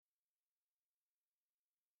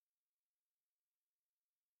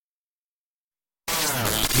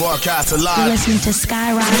Broadcast You're alive. listening to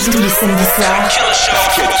Skyrock tous les samedis soirs.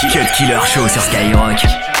 Cut Killer Show sur Skyrock.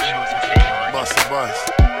 Bust.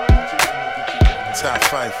 Top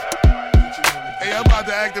 5. Hey, I'm about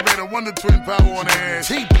to activate a Wonder Twin power on the hand.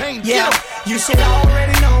 T-Pain, yeah. You should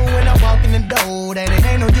already know when I walk in the door that it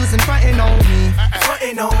ain't no use in frontin' on me.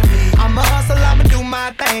 Frontin' on me. I'm a hustle, I'ma do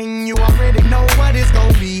my thing. You already know what it's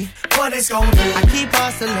gon' be. What it's gon' be. I keep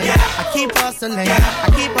hustling. Yeah. I keep hustling. Yeah. I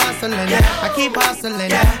keep hustling. Yeah. I keep hustling.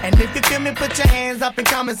 Yeah. And if you feel me, put your hands up and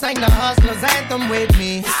come and sing the hustler's anthem with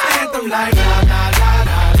me. It's anthem like la la la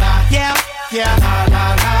la la. Yeah. La la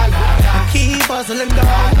la la la. I keep hustling, dog.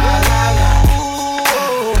 La la la.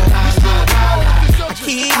 I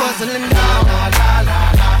keep hustling down,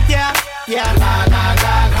 yeah,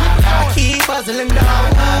 I keep hustling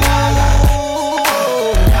down,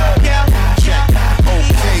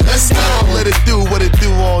 okay, let's go. Let it do what it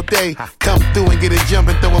do all day. Come through and get it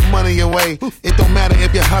jumping, throwing money away. It don't matter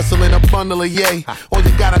if you're hustling a bundle of yay, or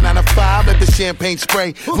you got a 9 to 5 at the champagne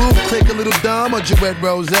spray. Move, click a little dumb or Jouet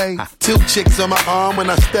Rosé. 2 chicks on my arm when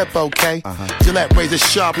I step, okay. Gillette razor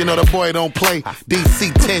sharp, you know the boy don't play.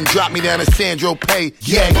 DC 10 drop me down to Sandro Pay.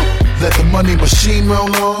 Yay, let the money machine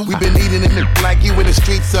roll on. We been eating in it like you in the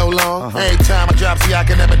street so long. Every time I drop, see I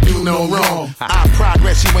can never do no wrong. I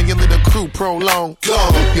progress you when your little crew prolong. Go,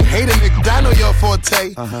 you hate a nigga, I know your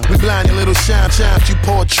forte. We blind your little shine you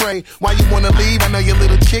portray. Why you wanna leave? I know your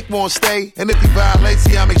little chick won't stay. And if you violate,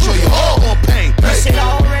 see I make sure you all gon' pay. You should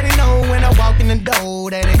already know when I walk in the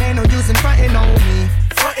door that it ain't no use in frontin' on me.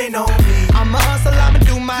 Frontin' on me. I'm a hustle, I'ma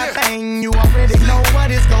do my thing. You already know what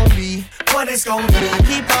it's gon' be. What it's gon' be. I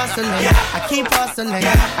keep hustling. I keep hustling. I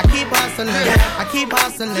keep hustling. I keep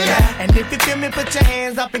hustling. And if you feel me, put your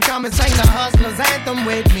hands up and come and sing the hustler's anthem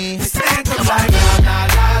with me. It's anthem like la la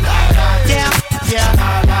la la la. Yeah.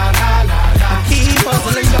 La la la la. I keep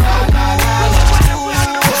hustling.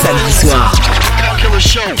 Samedi soir.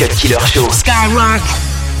 Cut Killer Show. Skyrock.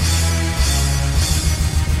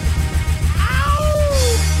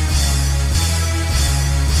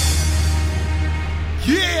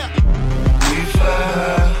 Yeah. We fly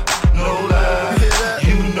high, no lie,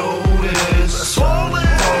 you know this.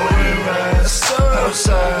 Falling right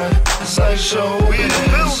outside, it's like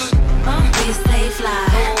showbiz. We stay fly,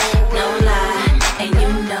 no lie, and you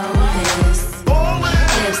know this.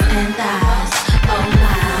 Hips and thighs, oh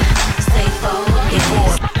my, stay focused.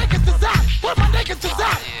 Where my niggas is at? Where my niggas is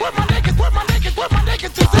at? Where my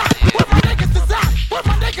niggas is at? Where my niggas is at? Where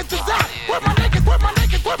my niggas is at? Where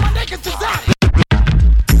my niggas is at?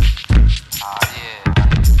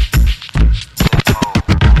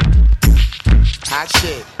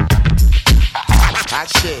 Hot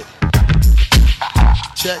shit.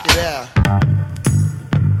 Check it out.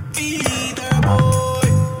 Either boy.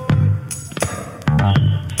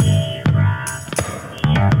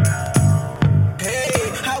 Hey,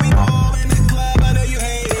 how we ball in the club? I know you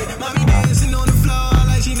hate it. Mommy dancing on the floor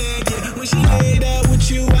like she naked. When she laid up with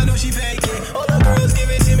you, I know she fake it. All the girls give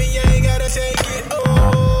it to me, I ain't gotta take it.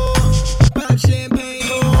 Oh, pop champagne.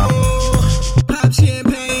 Oh, pop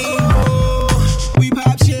champagne. Oh, we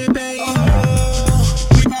pop champagne. Oh,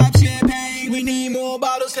 we pop champagne. We need more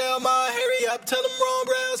bottles. Tell my hurry up. Tell them Ron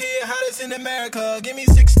Browns here, hottest in America. Give me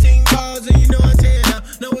 16 bars and you know I tear it up.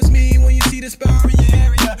 Know it's me when you see the spur in your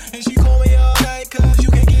area. And she call me all night cause you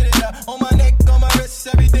can get it up. On my neck, on my wrists,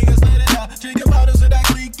 everything is lit it up. Drinking bottles with that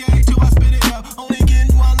Greek egg till I spit it up. Only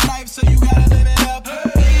getting one life so you gotta live it up.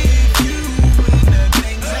 If you with the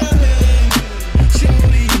things I'm in,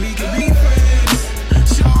 surely we can be friends.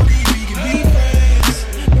 Surely we can be friends.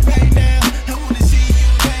 But right now, I wanna see you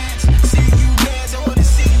dance. See you dance, I wanna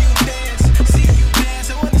see you dance. See you dance,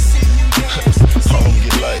 I wanna see you dance. See you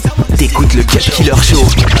dance, I wanna see T'écoutes le Cut Killer Show.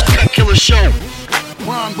 Cut Killer Show.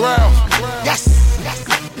 Ron Brown. Yes.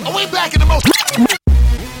 Are we back in the most?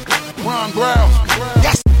 Ron Brown.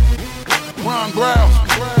 Yes. Ron Brown.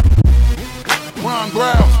 Ron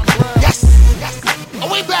Brown. Yes. Are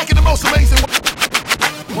we back in the most amazing way?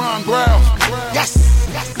 Ron Brown. Yes.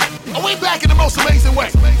 Are we back in the most amazing way?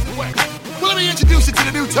 Well, let me introduce you to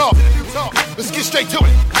the new talk. Let's get straight to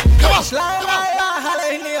it. Come on.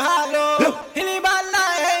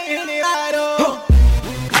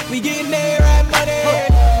 We getting there right money.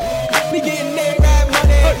 We getting there right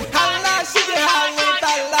money. Holla, she get high with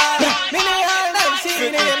that lie. Many holla, she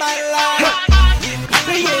in my life.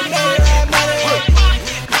 We getting there right money.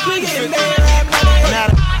 We getting there right money.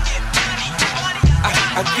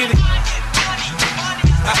 I get it.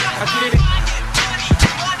 I get it.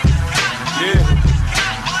 Yeah.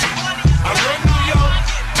 I run New York.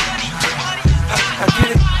 I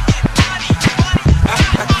get it.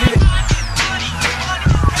 I get it.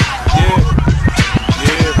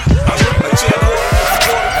 Yeah.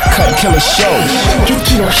 Killer Show. Cut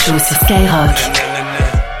Killer Show sur Skyrock.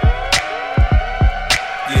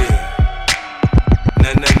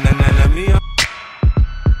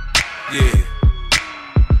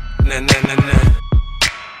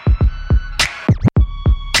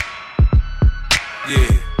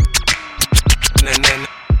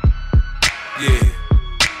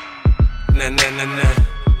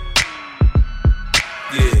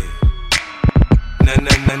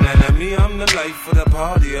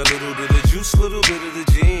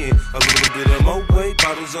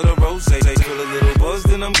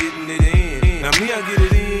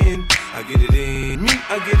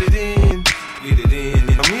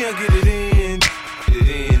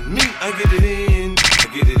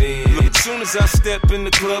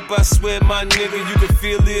 I swear, my nigga, you can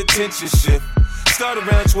feel the attention shift. Start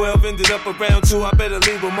around 12, ended up around 2. I better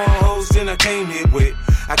leave with more hoes than I came here with.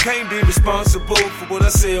 I can't be responsible for what I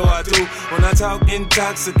say or I do when I talk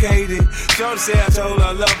intoxicated. Shorty say I told her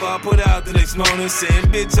I love her. I put out the next morning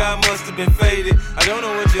saying, bitch, I must have been faded. I don't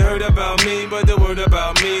know what you heard about me, but the word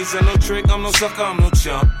about me is I'm no trick, I'm no sucker, I'm no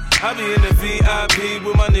chump. I be in the VIP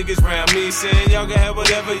with my niggas round me saying y'all can have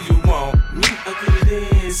whatever you want. Me, I get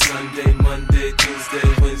it in Sunday, Monday,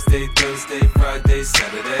 Tuesday, Wednesday, Thursday, Friday,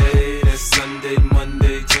 Saturday. That's Sunday,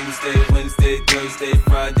 Monday, Tuesday, Wednesday, Thursday,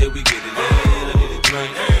 Friday. We get it in. I need a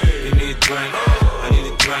drink, give me a drink. I need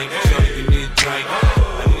a drink, shorty, give me a drink.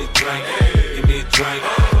 I need a drink, give me a drink.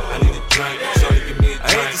 I need a drink, shorty, give me a drink.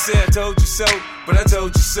 I hate to say I told you so, but I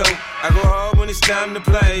told you so. I go hard when it's time to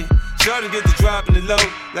play. Shorty get the drop in the low,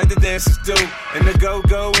 like the dancers do, and the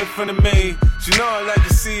go-go in front of me. She know I like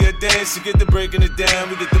to see her dance, she get the breaking it down,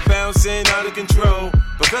 we get the bouncing out of control.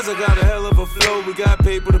 Because I got a hell of a flow, we got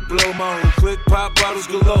paper to blow, my whole click, pop bottles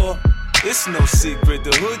galore. It's no secret,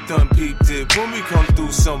 the hood done peeped it. When we come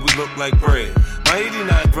through, son, we look like bread. My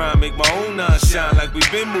 89 grind make my own 9 shine like we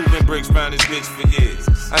been moving bricks round this bitch for years.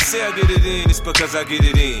 I say I get it in, it's because I get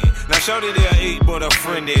it in. Now shorty there 8, but her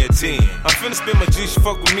friend there 10. I'm finna spin my G, she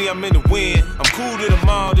fuck with me, I'm in the wind. I'm cool to the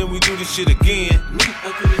mall, then we do this shit again. Me,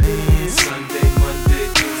 I get it in. Sunday,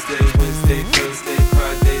 Monday, Tuesday, Wednesday, Thursday,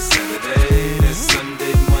 Friday, Saturday. That's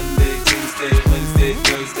Sunday, Monday, Tuesday, Wednesday,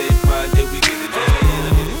 Thursday, Friday, we get it in.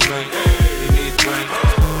 I need a drink, give me a drink.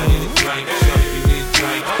 I need a drink, shorty, give me a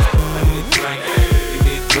drink. I need a drink, give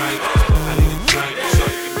me a drink. I need a drink,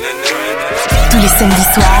 shorty, give me a drink. Tous les samedis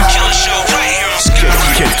soirs.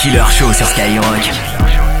 Cut Killer Show sur Skyrock.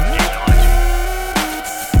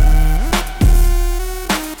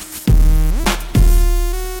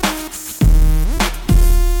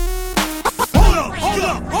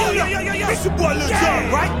 It's your boy Lil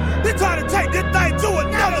Jon, right? They trying to take this thing to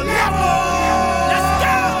another level. Let's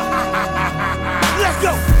go. Let's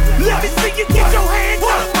go. Let me see you get your hands up.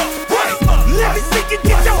 Let me see you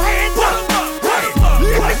get your hands up.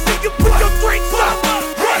 Let me see you put your drinks up.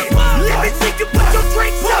 Let me see you put your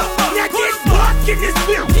drinks up. Now get buck in this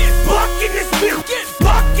beer. Buck in this beer.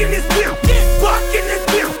 Buck in this beer. Buck in this beer. Buck in this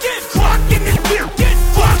beer. Buck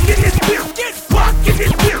in this beer. Buck in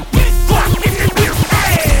this beer. Buck in this beer.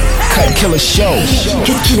 Cut Killer Show.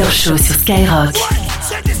 Cut Killer Show sur Skyrock.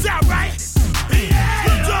 Check this out, right?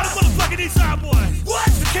 Lil Jon, the motherfucking Eastside boy. What?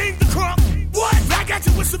 The king, the crunk. What? I got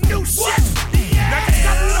you with some new shit. Now just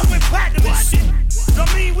got me up with platinum and shit.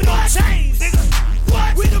 Don't mean we don't change, nigga.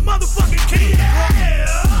 What? We the motherfucking king,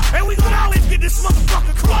 yeah. And we gonna always get this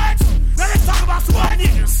motherfucking crunk. Now let's talk about some other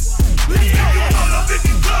niggas. Let's go. All up in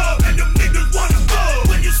the club and them niggas wanna go.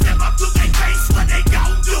 When you step up to their face, what they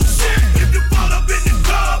gon' do? Shit. If you fall up in the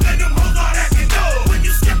club and them hoes all acting low. When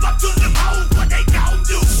you step up to them hoes, what they gon'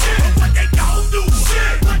 do? Shit. What they gon' do?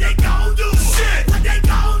 Shit. What they gon' do? Shit. What they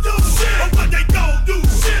gon' do? Shit. What they gon' do?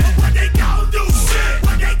 Shit. What they gon' do? Shit.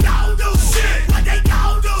 What they gon' do? Shit. What they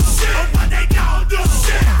gon' do? Shit. What they gon' do?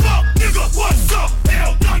 Shit. Fuck nigga, what's up?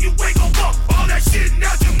 Hell no, you ain't gon' fuck all that shit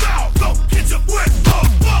out your mouth. Go get your breath up.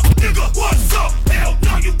 Fuck nigga, what's up? Hell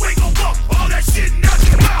no, you ain't gon' fuck all that shit out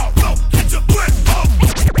your mouth. Go get your breath up.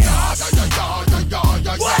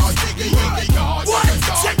 What?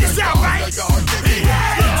 Check this out, right? Lil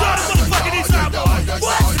Jon, the motherfucking Eastside boy.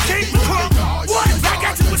 What? King the crunk. What? I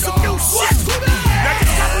got you with some new shit. Now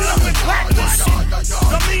just got me up and platinum shit.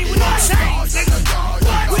 Don't mean we don't change, nigga.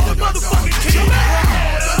 What? We the motherfucking king.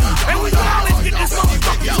 And we gonna always get this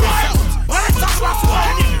motherfucking crunk. Let's talk about some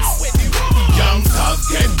other niggas. Youngsters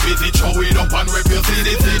get busy, throw it up and rip your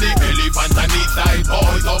city. Elephant and Eastside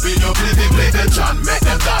boys up in your blizzy. The John make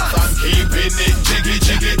them dance and keeping it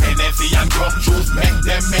jiggy. NFC and drum shoes make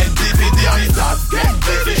them men dizzy. The Youngsters get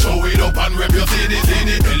busy, throw it up and rip your city.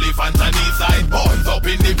 Elephant and Eastside boys up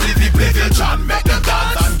in the blizzy. The John make them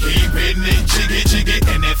dance and keeping it jiggy.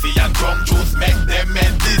 NFC and drum shoes make them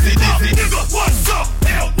men dizzy.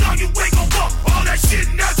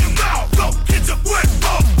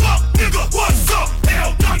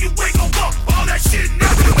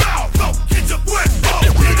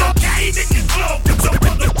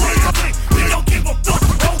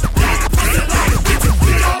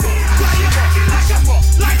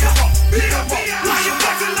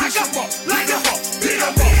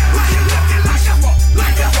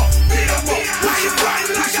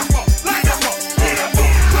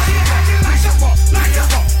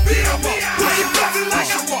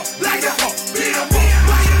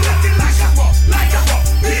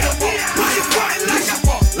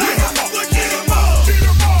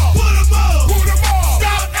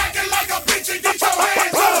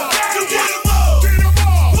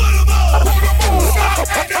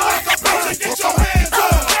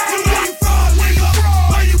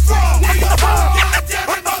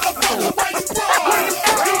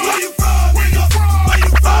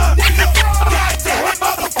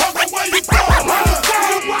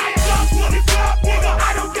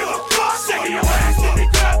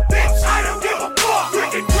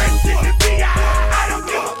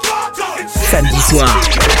 soir.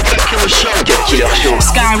 Cut Killer Show.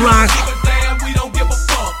 Skyrock.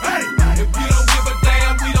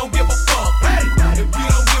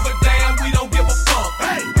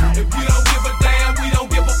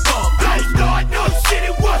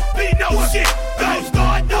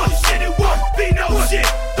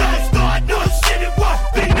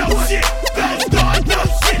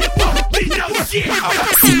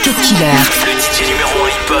 C'est Cut Killer. Le DJ numéro 1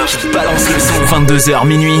 hip-hop Qui balance le son 22h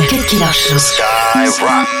minuit. Cut Killer Show.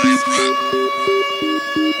 Skyrock.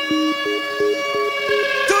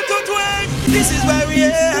 This is where we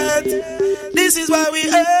at. This is where we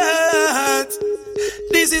at.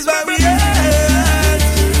 This is where we at.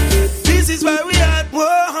 This is where we at.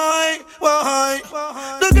 Why?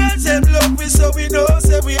 The girls them love me, so we know,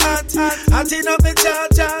 say we hot. Hot enough the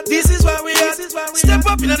chat. This is where we at. Step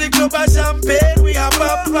up in the club of champagne, we have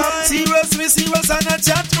pop. Serious, we serious and a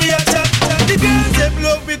chat, we a chat. The girls them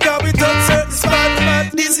love me, cause we touch certain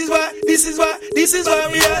spot. This is where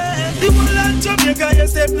we at. The whole of Jamaica,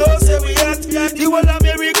 yes them know, say we at. The whole of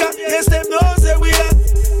America, yes them know, say we at.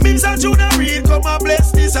 Mims and Junior Reid come and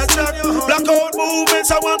bless this a track. Blackout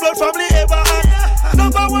movements, I want blood family ever had.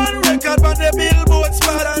 Number one record on the Billboard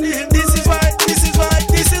spot. This is why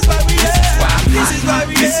we at. This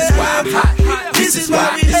is why I'm hot. This is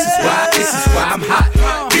why we at. This is why I'm hot.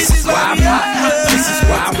 This is why I'm hot.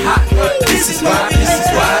 This is why I'm hot.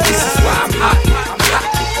 This is why I'm hot.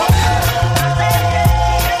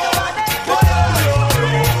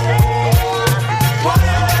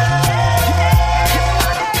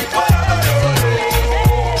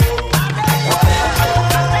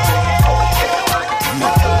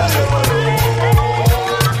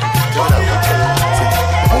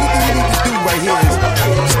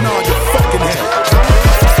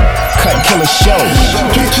 Killer Show.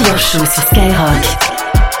 Cut Killer Show sur Skyrock.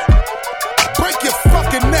 Break your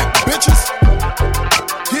fucking neck, bitches.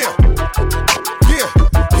 Yeah. Here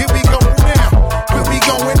we go now. Where we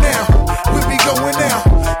going now? Give it away now.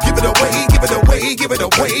 Give it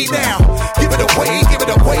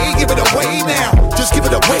away now. Just give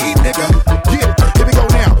it away, nigga. Yeah. Here we go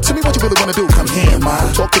now. Tell me what you really wanna do. Come here, ma.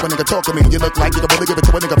 Talk to a nigga, talk to me. You look like you can really give it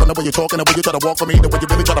to a nigga from the way you're talking, the way you try to walk for me, the way you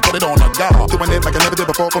really try to put it on the guard. Doing it like I never did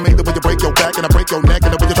before for me, the way you break your back and I break your neck,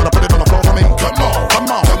 and the way you try to put it on the floor for me. Come on.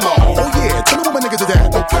 Oh yeah, tell me what my niggas is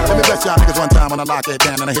at. Okay. Let me bless y'all niggas one time when I lock it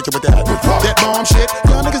down and I hit you with that. That bomb shit.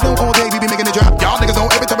 Y'all niggas know all day we be making it drop. Y'all niggas know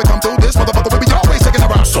every time we come through this motherfucker we be always taking a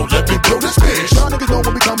rock. So let me blow this bitch. Y'all niggas know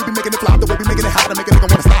when we come we be making it flop. The way we making it hot to make a nigga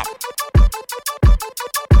wanna stop.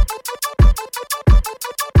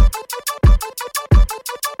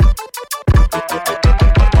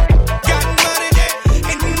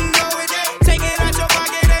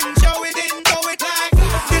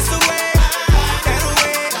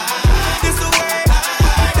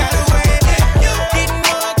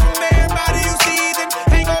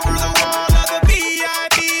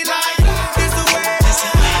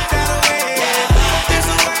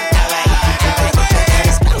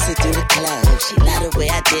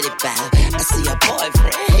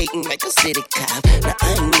 City cop. Now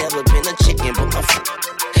I ain't never been a chicken, but my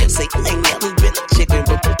say I ain't never been a chicken,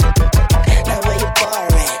 but now where your bar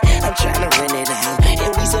at? I'm tryna rent it out,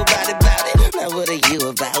 and we so about it. Now what are you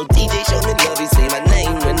about? DJ show me love, he say my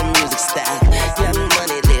name when the music stop. Young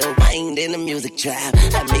Money, Lil Wayne, in the music drop.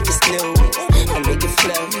 I make it snow, I make it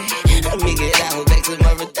flurry, I make it out back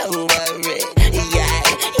tomorrow. Don't worry, yeah.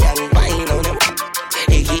 Young Wayne on them,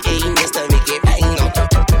 AKA Mr. Make It Rain on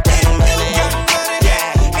them.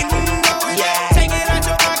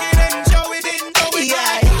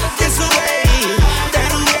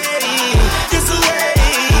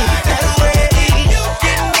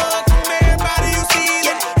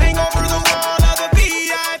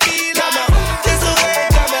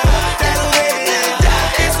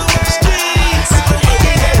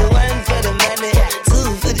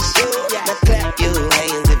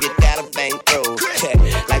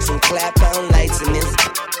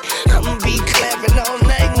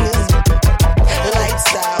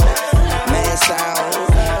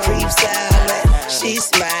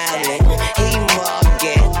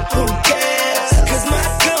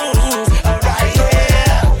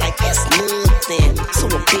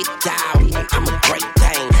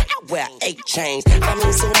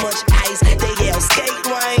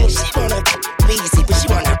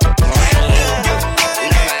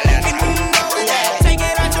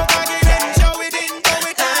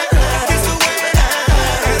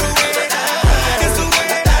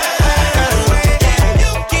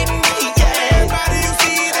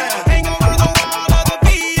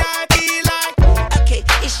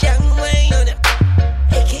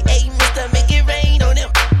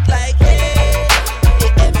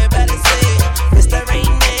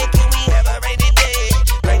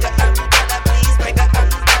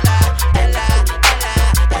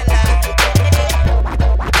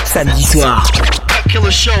 samedi soir.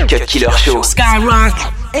 Cut Killer Show.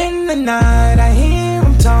 Skyrock. In the night, I hear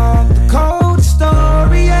him talk, the coldest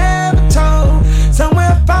story ever told.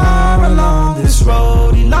 Somewhere far along this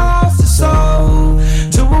road, he lost his soul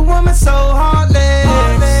to a woman so heartless.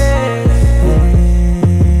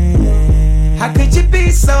 How could you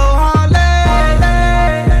be so heartless?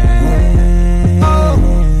 Oh,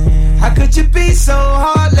 how could you be so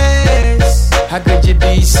heartless? How could you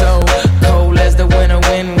be so cold as the winter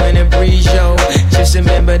wind when it breeze, yo? Just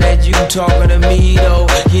remember that you talking to me, though.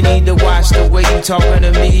 You need to watch the way you talking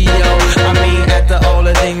to me, yo. I mean, after all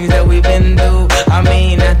the things that we've been through. I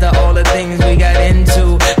mean, after all the things we got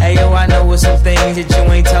into. Hey, yo, I know some things that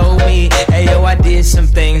you ain't told me. Hey, yo, I did some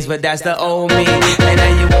things, but that's the old me. And now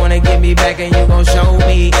you wanna get me back and you gon' show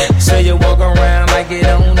me. So you walk around like you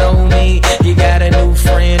don't know me. You got a new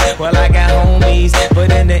friend, well, I got homies.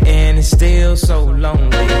 But in the end, it's still so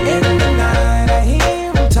lonely. In the night, I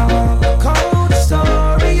hear him talk, the coldest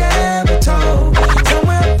story ever told.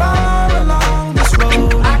 Somewhere far along this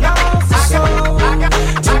road, I lost the soul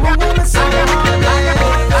to a woman so heartless.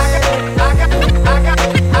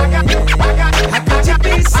 How could you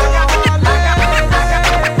be so heartless?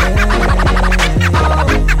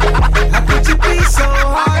 How could you be so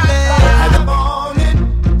heartless?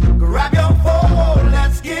 Grab your phone,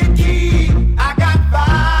 let's get key. I got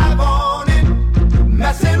 5 on it.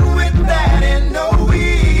 Messing with that and no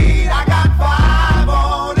weed. I got 5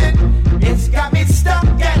 on it. It's got me stuck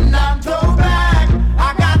and I'm throwback.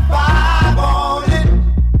 I got 5 on it.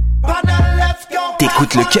 Partner, let's go.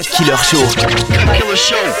 T'écoutes le Cut Killer Show.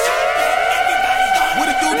 What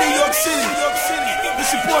it do, New York City?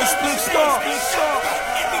 This your boy, Split Star.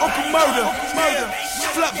 Uncle Murder.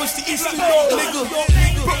 Flatbush the Eastern York, nigga.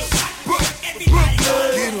 Brooklyn.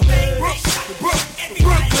 Get 'em.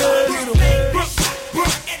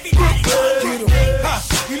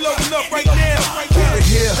 We loading up right now. Over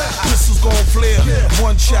here, pistols gon' flare.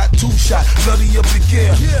 1 shot, 2 shot, bloody up the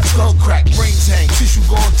gear. Skull crack, brains hang, tissue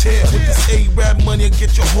gon' tear. With this A-rap money, I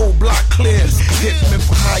get your whole block clear. Hitman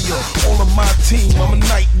for hire, all of my team. I'm a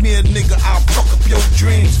nightmare, nigga, I'll fuck up your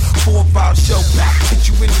dreams. 4 or 5 shell back, hit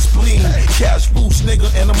you in the spleen. Cash boost, nigga,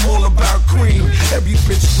 and I'm all about cream. Every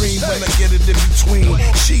bitch scream when I get it in between.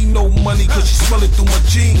 She know money cause she smell it through my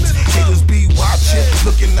jeans. Haters be watching,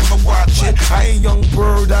 looking at my watching. I ain't young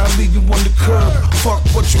bird, I'll leave you on the curb. Fuck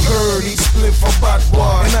what you heard, he split for bad boy.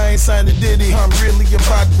 And I ain't signed a Diddy, I'm really a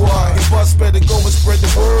bad boy. If us better go and spread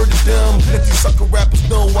the word to them. Let these sucker rappers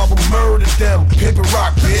know I will murder them. Paper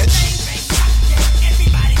rock, bitch.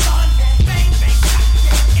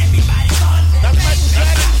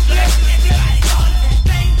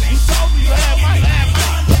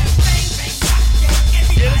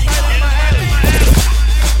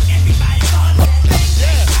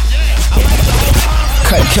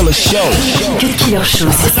 Cut Killer Show. Cut Killer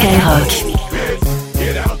Show sur Skyrock.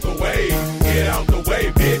 Get out the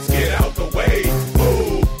way, bitch, get out the way.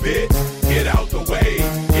 Move, bitch, get out the way,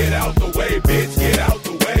 bitch, get out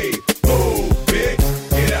the way. Move, bitch,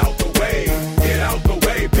 get out the way,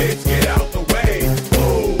 bitch, get out the way.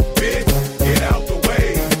 Move, bitch, get out the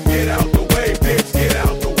way, bitch, get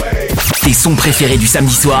out the way. Tes sons préférés du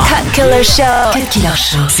samedi soir. Cut Killer Show. Cut Killer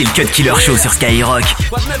Show. C'est le Cut Killer Show sur Skyrock.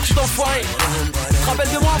 Quoi de même, tu t'enfoiré? Rappelle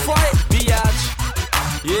de moi, enfoiré. Biatch.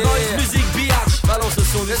 Yeah. Noise music, biatch. Balance le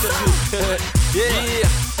son, yeah.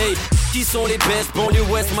 Hey. Qui sont les best? Banlieue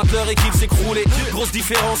ouest, maintenant leur équipe s'écrouler. Grosse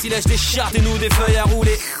différence, ils lèchent des chartes et nous des feuilles à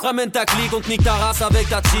rouler. Ramène ta clique, on te nique ta race avec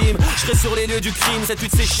ta team. J'serai sur les lieux du crime, cette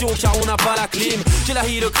lutte c'est chaud car on n'a pas la clim. J'ai la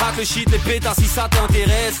hit, le crack, le shit, les pétards si ça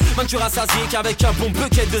t'intéresse. Man tu rassasié qu'avec un bon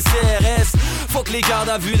bucket de CRS. Faut que les gardes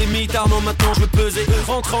à vue, les mitards, non maintenant je veux peser.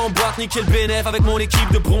 Rentre en boîte, niquer le bénéf avec mon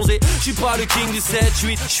équipe de bronzés. J'suis pas le king du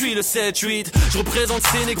 7-8, j'suis le 7-8. J'représente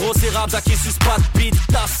ces négros, ces raps à qui suce pas de beat.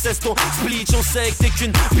 Ta cesse ton split, on sait que t'es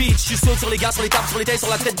qu'une bitch. Saute sur les gars, sur les tables, sur les tailles, sur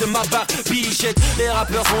la tête de ma barre bichette. Les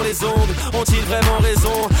rappeurs ont les ongles, ont-ils vraiment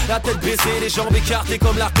raison? La tête baissée, les jambes écartées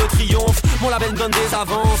comme l'arc de triomphe. Mon label me donne des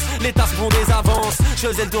avances, les tasses font des avances. Je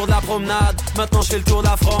faisais le tour de la promenade, maintenant je fais le tour de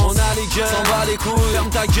la France. On a les gueules, s'en bat les couilles, ferme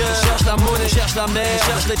ta gueule. Cherche la monnaie, cherche la mer,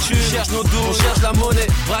 cherche les thunes, cherche nos douches, cherche la monnaie.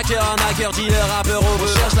 Braqueur, arnaqueur, dealer, rappeur au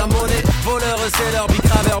beurre. Cherche la monnaie, voleur, c'est beat,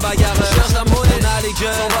 graveur, bagarreur. Cherche la monnaie, on a les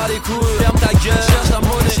gueules, s'en bat les couilles, ferme ta gueule. Cherche la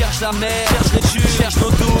monnaie, cherche la mer, cherche les thunes, cherche nos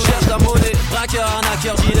douches, cherche la monnaie, braqueur,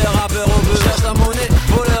 arnaqueur, dealer, rappeur au beurre. Cherche la monnaie,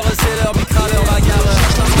 voleur, c'est beat, graveur, bagarreur.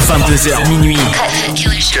 22h minuit.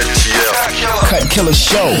 Cut Killer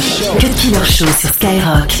Show. Cut Killer Show sur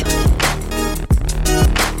Skyrock.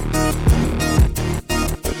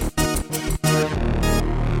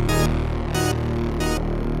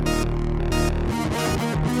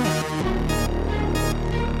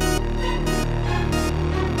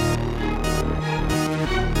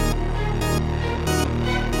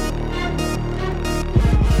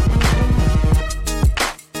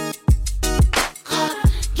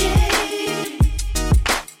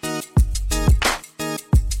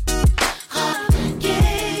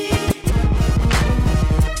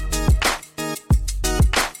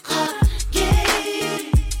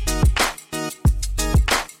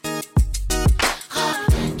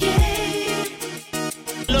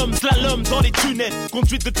 Slalom dans les tunnels,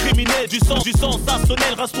 conduite de criminels, du sang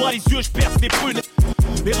sensationnel, rase-toi les yeux, je perce des prunelles.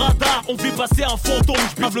 Les radars ont vu passer un fantôme,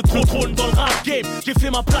 je bave le trône dans le rap game, j'ai fait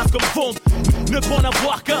ma place comme fond. Ne faut en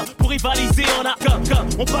avoir qu'un, pour rivaliser on a qu'un.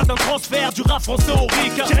 On parle d'un transfert du rap français au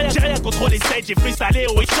ricain. J'ai rien contre les stages, j'ai freestylé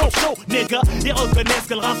au show, nigga. Ils reconnaissent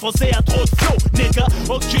que le rap français a trop de flow, nigga.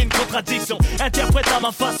 Aucune contradiction, interprète à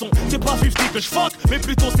ma façon. C'est pas 50 que je fuck, mais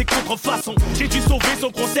plutôt c'est contrefaçon. J'ai dû sauver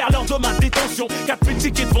son concert lors de ma détention. 4000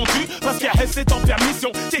 tickets vendus, parce qu'à c'est en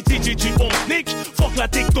permission. On nique, fuck la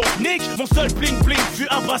tectonique. Mon seul bling bling fut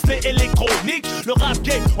un bracelet électronique. Le rap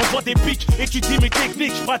game, on voit des pics, étudie mes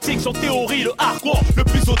techniques. Je pratique sans théorie le hardcore le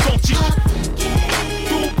plus authentique.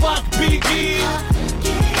 Tupac, Biggie,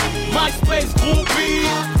 MySpace, Groupie.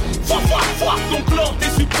 Fuck ton clan, tes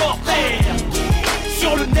supporters.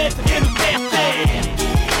 Sur le net et le terre-terre.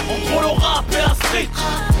 Entre le rap et la street,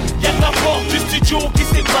 y'a que la porte du studio qui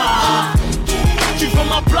sépare. Tu veux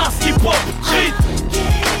ma place, hip-hop, street.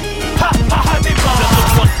 Ha ha ha, débat.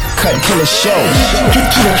 Cut Killer Show. Cut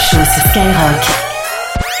Killer Show sur Skyrock.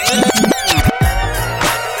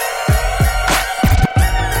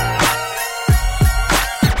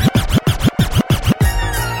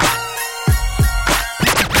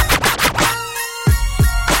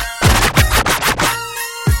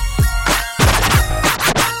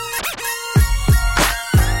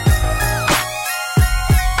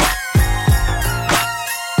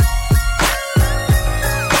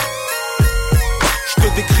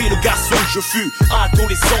 Je fus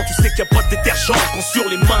adolescent, tu sais qu'il n'y a pas de détergent. Quand sur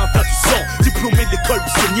les mains t'as du sang, diplômé de l'école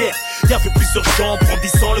buissonnière. Y'avait plusieurs gens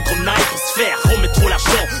brandissant le grenaille pour se faire remettre trop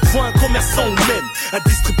l'argent. Soit un commerçant ou même un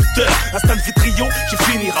distributeur, un stand vitrio, j'ai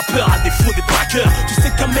fini rappeur à défaut des braqueurs. Tu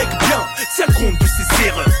sais qu'un mec bien tient compte de ses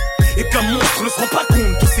erreurs, et qu'un monstre ne se rend pas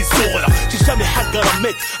compte de ses horreurs. J'ai jamais hack à la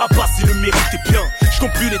mec, à part si le mérite est bien.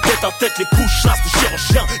 J'compte plus les têtes à tête, les couches chasse de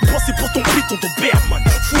chirurgien. Ils pensaient pour ton piton, ton Berman.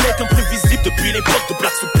 Foulette imprévisible depuis l'époque de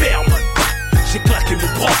Black Superman. J'ai claqué mon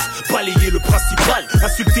prof, balayé le principal,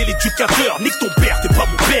 insulté l'éducateur, nique ton père, t'es pas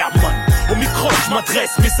mon père, man. Au micro, je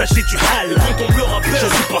m'adresse, messager du hal. Quand on me le rappelle, je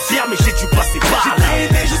suis pas fier, mais j'ai dû passer par là. J'ai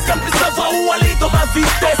traîné jusqu'à plus savoir où aller dans ma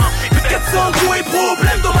vitesse. Plus 400 coups et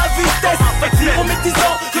problèmes dans ma vitesse. Fait dire aux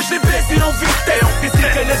métisants que je les baisse en vitesse. Qu'est-ce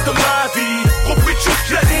qu'ils connaissent de ma vie? Repris de chute,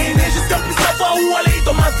 j'ai traîné jusqu'à plus savoir où aller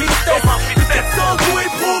dans ma vitesse. Plus 400 coups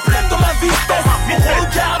et problèmes dans ma vitesse. Mon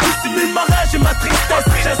regard dissimule ma rage et ma tristesse.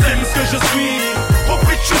 J'assume ce que je suis.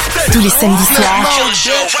 Tous les samedis soirs.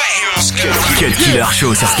 Cut Killer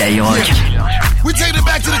Show sur Skyrock. We take it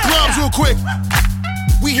back to the clubs real quick.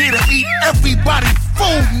 We here to eat everybody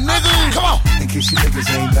food, nigga. Come on. In case you niggas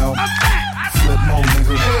ain't know, flip mode,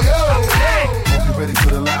 nigga. Hope you ready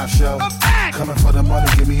for the live show. Coming for the money,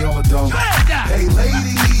 give me all the dough. Hey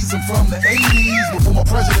ladies, I'm from the 80s. Before my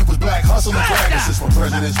president was black, hustle and brag. Since my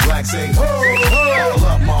president's black, say, buckle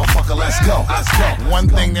up, motherfucker, let's go. One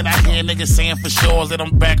thing that I hear niggas saying for sure is that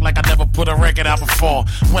I'm back like I never put a record out before.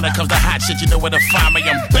 When it comes to hot shit, you know where to find me.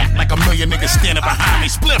 I'm back like a million niggas standing behind me.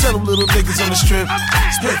 Split. Tell them little niggas on the strip,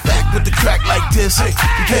 split back with the crack like this. Hey,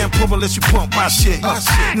 you can't pump unless you pump my shit.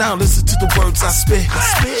 Now listen to the words I spit.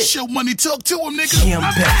 Show money, talk to him, nigga. Yeah,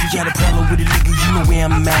 I'm back. You got a problem with it, nigga? You know where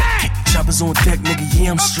I'm at. Choppers on deck, nigga.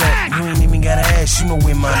 Yeah, I'm strapped. You ain't even gotta ask. You know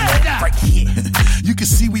where my at. Right here. You can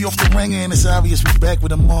see we off the ringer, and it's obvious we back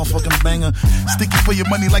with a motherfucking banger. Sticky for your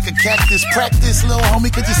money like a cactus. Practice, little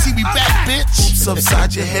homie, could you see me back, bitch? Oops,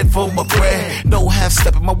 upside your head for my bread. No half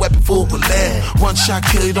stepping, my weapon full of lead. One shot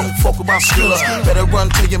kill you, don't fuck with my skiller. Better run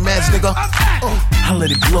to your mans, nigga. I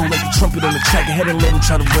let it blow like a trumpet on the track. Ahead and let him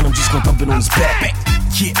try to run, I'm just gonna thump it on his back.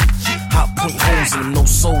 Yeah, hot point holes in him, no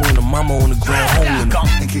soul in him. Mama on the ground, hole in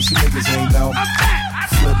him. In case you niggas ain't know,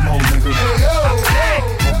 flip mode, nigga.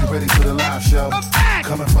 Hope you ready for the live show.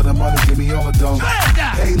 Coming for the money, give me all the dough.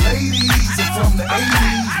 Hey ladies, I'm from the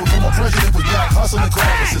 80s. Before my president was black, hustle and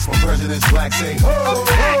crack. Since my president's black, say,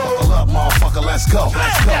 buckle up, motherfucker, let's go.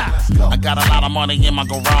 I got a lot of money in my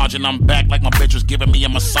garage, and I'm back like my bitch was giving me a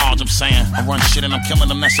massage. I'm saying, I run shit and I'm killing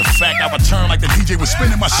them, that's a fact. I return like the DJ was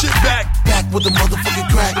spinning my shit back. Back with the motherfucking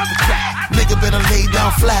crack. Nigga better lay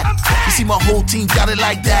down flat. You see my whole team got it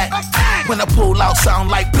like that. When I pull out, sound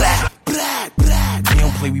like black. We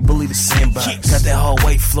don't play, we bully the sandbox. Got that hard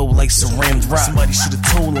white flow like Saran Rock. Somebody should've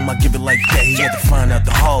told him I give it like that. He had to find out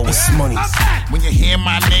the hall was money. When you hear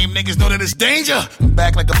my name, niggas know that it's danger. I'm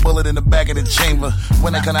back like a bullet in the back of the chamber.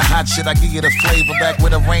 When I kind of hot shit, I give you the flavor. Back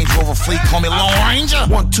with a Range Rover fleet, call me Lone Ranger.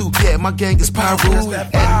 1, 2, yeah, my gang is Pyro.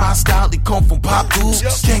 And my style, they come from pop dudes.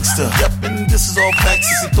 Gangster, yep, and this is all facts.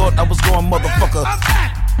 Since he thought I was going motherfucker.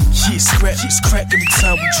 Yeah, scratch, it's crack every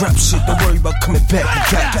time we drop shit. Don't worry about coming back, we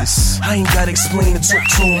got this. I ain't gotta explain and talk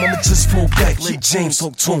to him. I'ma just fall back, let James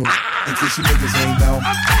talk to him. In case you niggas ain't know,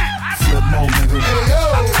 flip mode, nigga.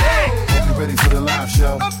 Hope you ready for the live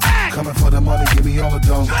show. Coming for the money, give me all the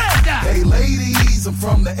dough. Hey ladies, I'm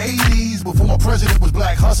from the 80s. Before my president was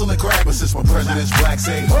black, hustle and crack. But since my president's black,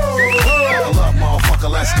 say, buckle up, motherfucker,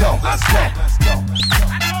 let's go. Let's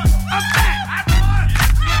go.